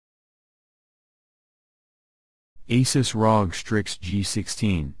Asus Rog Strix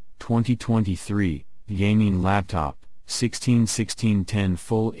G16, 2023, gaming laptop, 16:16:10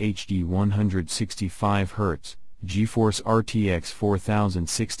 Full HD 165Hz, GeForce RTX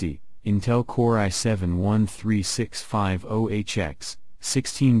 4060, Intel Core i7-13650HX,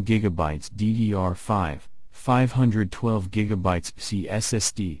 16GB DDR5, 512GB PC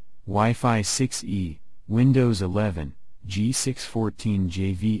SSD, Wi-Fi 6E, Windows 11, G614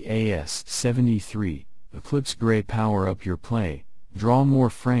 JVAS 73, Eclipse Gray. Power up your play, draw more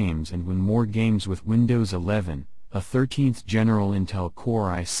frames and win more games with Windows 11, a 13th General Intel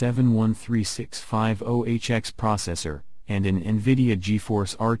Core i7-13650HX processor, and an NVIDIA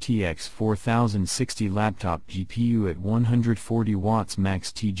GeForce RTX 4060 laptop GPU at 140 watts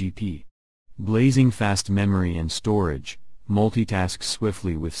max TGP. Blazing fast memory and storage, multitask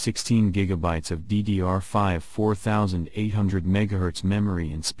swiftly with 16GB of DDR5 4800 MHz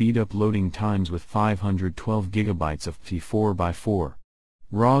memory and speed up loading times with 512GB of P4x4.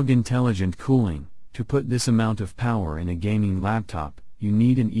 ROG intelligent cooling. To put this amount of power in a gaming laptop, you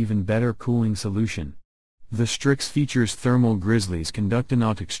need an even better cooling solution. The Strix features thermal grizzlies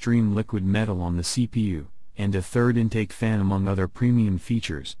conductanaut extreme liquid metal on the CPU, and a third intake fan among other premium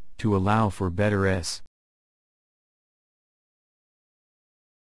features, to allow for better